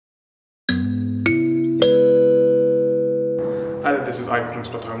Hello, this is Ike from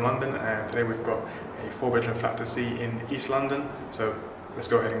Spot Home London, and today we've got a 4-bedroom flat to see in East London, so let's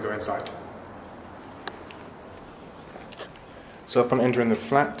go ahead and go inside. So upon entering the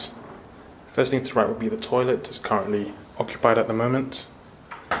flat, first thing to the right will be the toilet. It's currently occupied at the moment,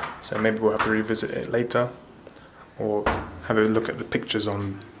 so maybe we'll have to revisit it later or have a look at the pictures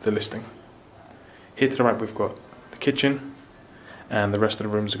on the listing. Here to the right we've got the kitchen, and the rest of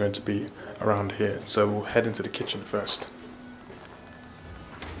the rooms are going to be around here, so we'll head into the kitchen first.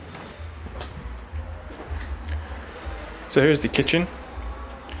 So here's the kitchen.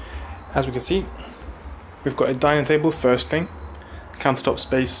 As we can see, we've got a dining table first thing. Countertop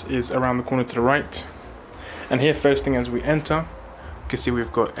space is around the corner to the right. And here first thing as we enter, you can see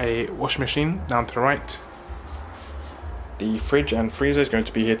we've got a washing machine down to the right. The fridge and freezer is going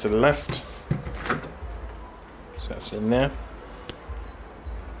to be here to the left. So that's in there.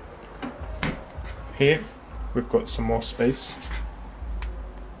 Here we've got some more space.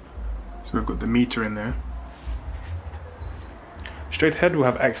 So we've got the meter in there. Straight ahead we'll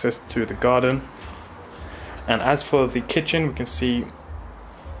have access to the garden, and as for the kitchen, we can see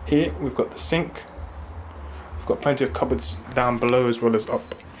here we've got the sink. We've got plenty of cupboards down below as well as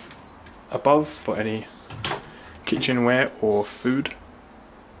up above for any kitchenware or food.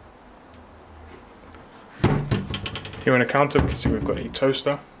 Here on the counter we can see we've got a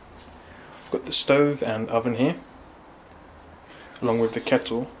toaster. We've got the stove and oven here, along with the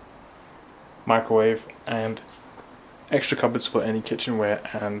kettle, microwave, and extra cupboards for any kitchenware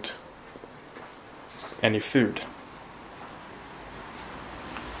and any food.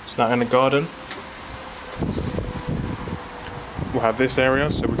 So now in the garden we'll have this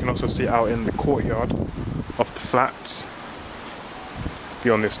area, so we can also see out in the courtyard of the flats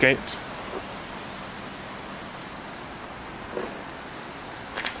beyond this gate.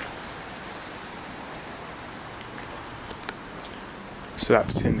 So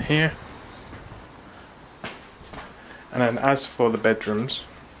that's in here. And then as for the bedrooms,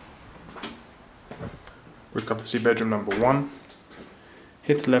 we've got to see bedroom number 1.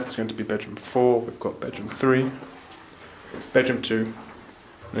 Here to the left is going to be bedroom 4, we've got bedroom 3, bedroom 2,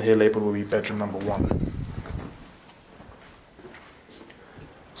 and here labelled will be bedroom number 1.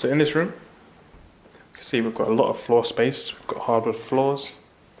 So in this room, you can see we've got a lot of floor space, we've got hardwood floors.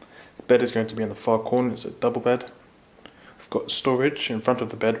 The bed is going to be in the far corner, it's a double bed. We've got storage in front of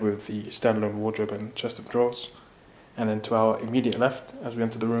the bed with the standalone wardrobe and chest of drawers. And then to our immediate left, as we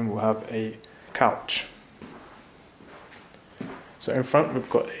enter the room, we'll have a couch. So in front, we've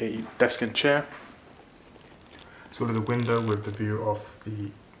got a desk and chair, as well as a window with the view of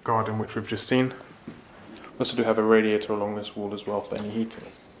the garden, which we've just seen. We also do have a radiator along this wall as well for any heating.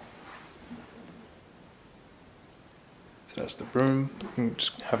 So that's the room. We can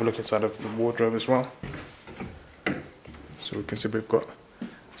just have a look inside of the wardrobe as well. So we can see we've got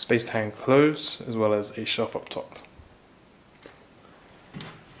space to hang clothes, as well as a shelf up top.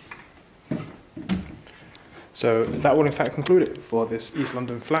 So that will in fact conclude it for this East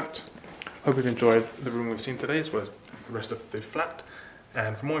London flat. Hope you've enjoyed the room we've seen today as well as the rest of the flat.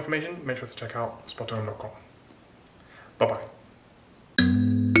 And for more information, make sure to check out spothome.com. Bye bye.